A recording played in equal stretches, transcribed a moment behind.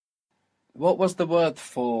What was the word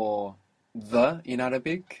for the in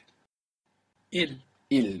Arabic? Il.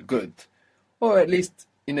 Il, good. Or at least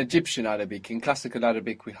in Egyptian Arabic, in classical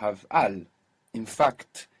Arabic, we have al. In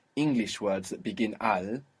fact, English words that begin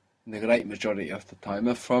al, the great majority of the time,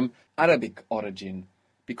 are from Arabic origin.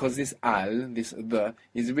 Because this al, this the,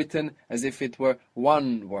 is written as if it were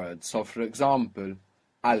one word. So, for example,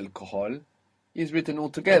 alcohol is written all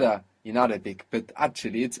together in Arabic, but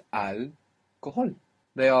actually it's al-cohol.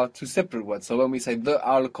 They are two separate words. So when we say the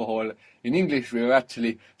alcohol, in English we're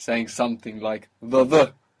actually saying something like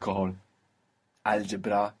the alcohol.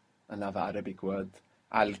 Algebra, another Arabic word.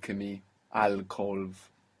 Alchemy, alcove.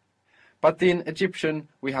 But in Egyptian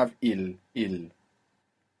we have il.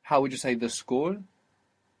 How would you say the school?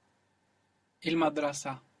 Il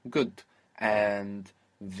madrasa. Good. And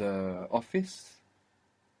the office?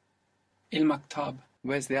 Il maktab.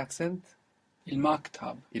 Where's the accent? Il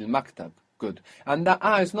maktab. Il maktab. Good. And that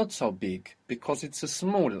A is not so big because it's a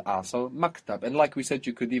small A, so maktab. And like we said,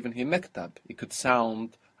 you could even hear mektab. It could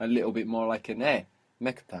sound a little bit more like an E.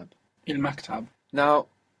 Mektab. Il maktab. Now,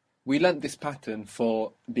 we learnt this pattern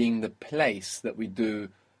for being the place that we do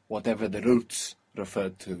whatever the roots refer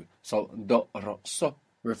to. So, do-ro-so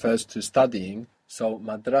refers to studying. So,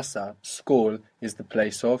 madrasa, school, is the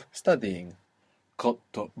place of studying.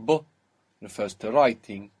 Kotobo refers to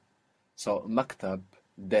writing. So, maktab,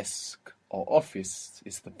 desk or office,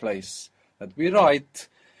 is the place that we write.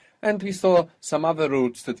 And we saw some other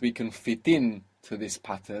roots that we can fit in to this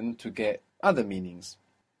pattern to get other meanings.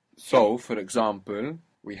 So, for example,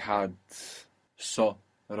 we had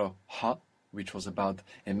so-ro-ha, which was about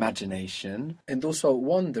imagination, and also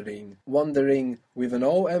wandering with an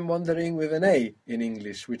O and wandering with an A in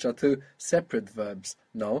English, which are two separate verbs.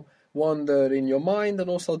 No, wander in your mind and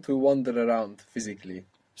also to wander around physically.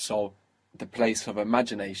 So, the place of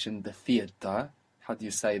imagination, the theatre, how do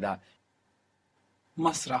you say that?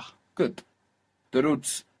 Masrah. Good. The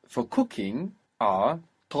roots for cooking are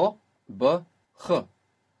to, b, kh.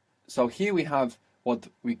 So here we have what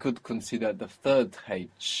we could consider the third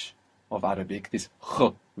H of Arabic, this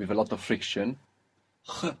kh, with a lot of friction.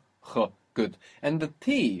 Kh. Kh, good. And the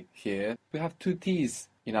T here, we have two T's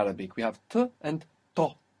in Arabic. We have t and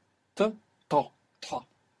to. T, to. Ta.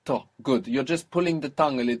 To, good. You're just pulling the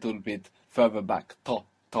tongue a little bit further back. To,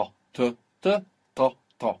 to, to,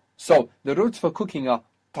 to. So, the roots for cooking are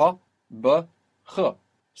ta, b, kh.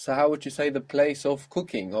 So how would you say the place of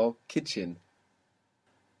cooking or kitchen?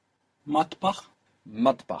 Matbach.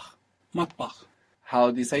 Matbach. Matbach. How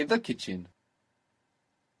do you say the kitchen?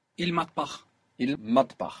 Il matbach. Il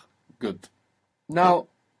matbach. Good. Now,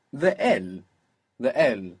 the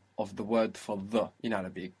L of the word for the in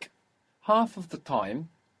Arabic, half of the time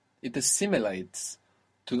it assimilates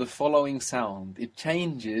to the following sound. It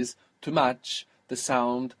changes to match the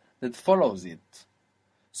sound that follows it.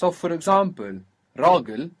 So, for example,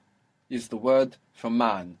 ragel is the word for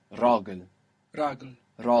man. Ragel. Ragel.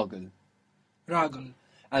 Ragel. Ragel.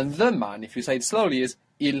 And the man, if you say it slowly, is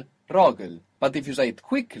il ragel. But if you say it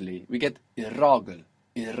quickly, we get irragel.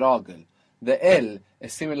 Irragel. The L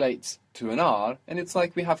assimilates to an R, and it's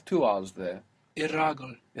like we have two R's there.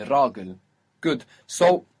 Irragel. Irragel. Good.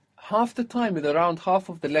 So, half the time with around half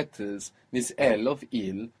of the letters, this L of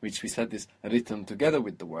il, which we said is written together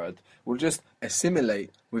with the word, will just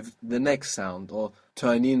assimilate with the next sound or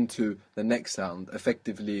turn into the next sound,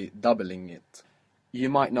 effectively doubling it. You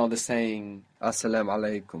might know the saying, Assalamu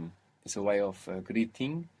alaikum. It's a way of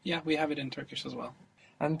greeting. Yeah, we have it in Turkish as well.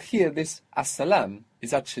 And here, this assalam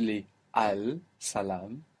is actually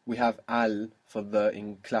al-salam. We have al for the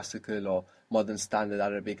in classical or modern standard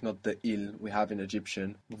Arabic, not the il we have in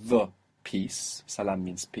Egyptian. The, peace. Salam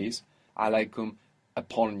means peace. Alaikum,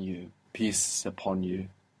 upon you. Peace upon you.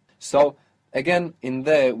 So, again, in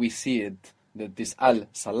there we see it, that this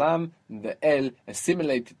al-salam, the L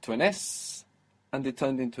assimilated to an S, and it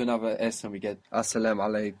turned into another S, and we get Assalamu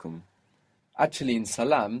alaikum. Actually, in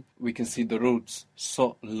salam, we can see the roots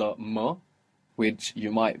so-la-ma, which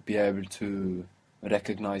you might be able to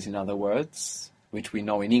recognize in other words, which we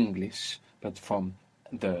know in English, but from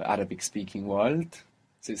the Arabic-speaking world.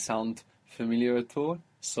 Does it sound familiar at all?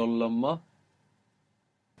 So-la-ma?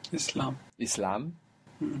 Islam. Islam.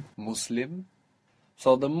 Muslim.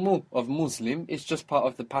 So the mu of Muslim is just part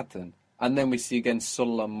of the pattern. And then we see again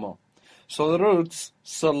so-la-ma. So the roots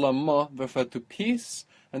so-la-ma refer to peace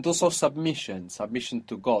and also submission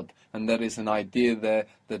to God. And there is an idea there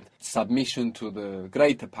that submission to the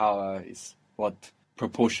greater power is what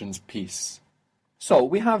proportions peace. So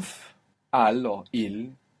we have al or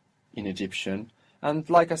il in Egyptian. And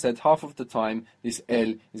like I said, half of the time this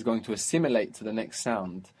L is going to assimilate to the next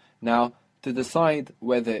sound. Now, To decide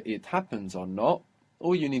whether it happens or not,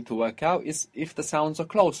 all you need to work out is if the sounds are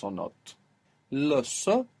close or not. L,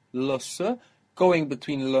 going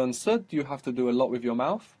between L and S, do you have to do a lot with your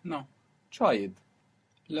mouth? No. Try it.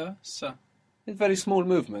 Le, sa. It's a very small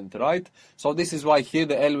movement, right? So this is why here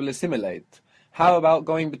the L will assimilate. How about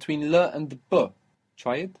going between L and B?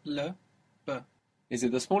 Try it. Le, b. Is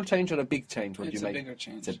it a small change or a big change? What It's you a make? bigger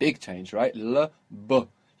change. It's a big change, right? L, B. You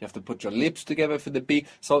have to put your lips together for the B.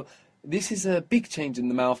 So this is a big change in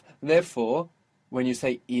the mouth. Therefore, when you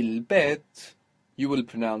say il bet, you will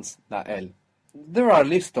pronounce that L. There are a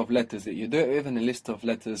list of letters that you do, even a list of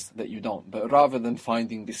letters that you don't. But rather than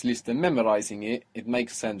finding this list and memorizing it, it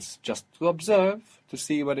makes sense just to observe, to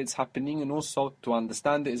see what it's happening, and also to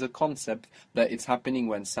understand it as a concept that it's happening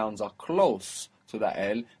when sounds are close to that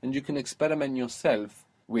L, and you can experiment yourself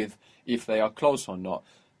with if they are close or not.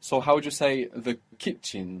 So how would you say the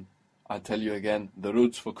kitchen? I tell you again, the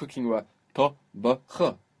roots for cooking were to, b, ch.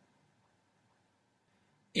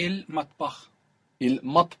 Il matbach. Il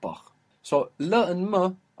matbach. So L and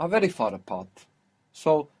M are very far apart.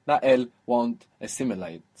 So that L won't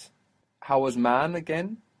assimilate. How was man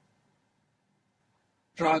again?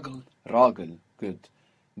 Ragel. Ragel. Good.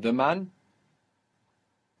 The man?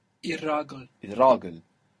 Irragel. Irragel.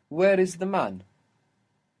 Where is the man?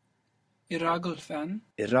 Irragel fan.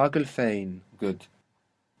 Irragel fein. Good.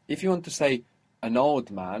 If you want to say an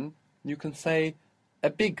old man, you can say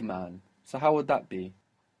a big man. So how would that be?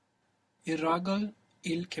 Irragel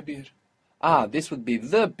il kebir. Ah, this would be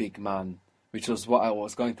the big man, which was what I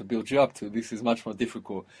was going to build you up to. This is much more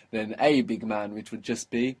difficult than a big man, which would just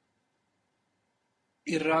be...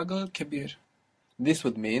 Irragel kebir. This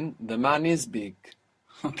would mean the man is big.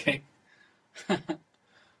 Okay.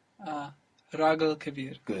 Ragel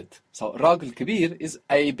kebir. Good. So Ragel Kabir is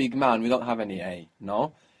a big man. We don't have any A,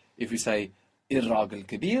 no? If we say Irragel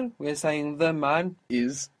Kabir, we're saying the man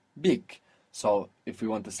is big. So if we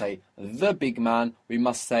want to say the big man, we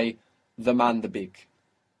must say the man the big.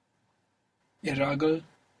 Irragel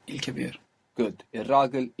il kebir. Good.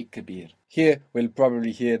 Irragel Ikabir. Here we'll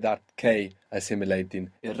probably hear that K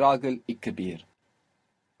assimilating. Irragel Ikabir.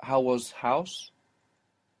 How was house?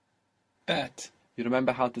 Bat. You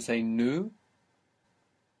remember how to say new?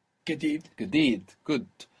 Gedid. Gedid. Good.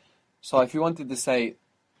 So if you wanted to say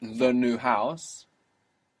the new house,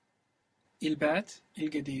 Il bat il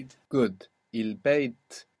gedid. good. Il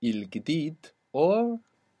beit il gedid or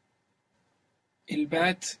Il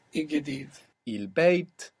bat il gedid. il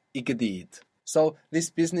beit il gedid. So this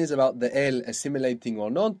business about the L assimilating or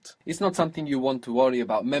not, it's not something you want to worry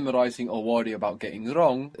about memorizing or worry about getting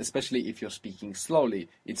wrong, especially if you're speaking slowly.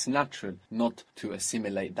 It's natural not to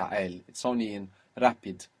assimilate that L. It's only in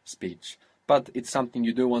rapid speech. But it's something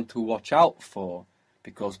you do want to watch out for,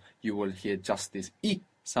 because you will hear just this I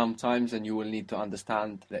sometimes, and you will need to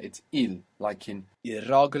understand that it's il, like in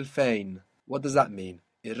Irragel fein. What does that mean?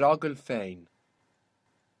 Irragel fein.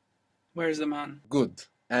 Where's the man? Good.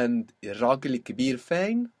 And Irragel kibir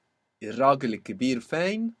fein? Irragel kibir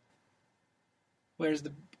fein? Where's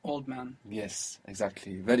the old man? Yes,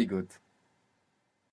 exactly. Very good.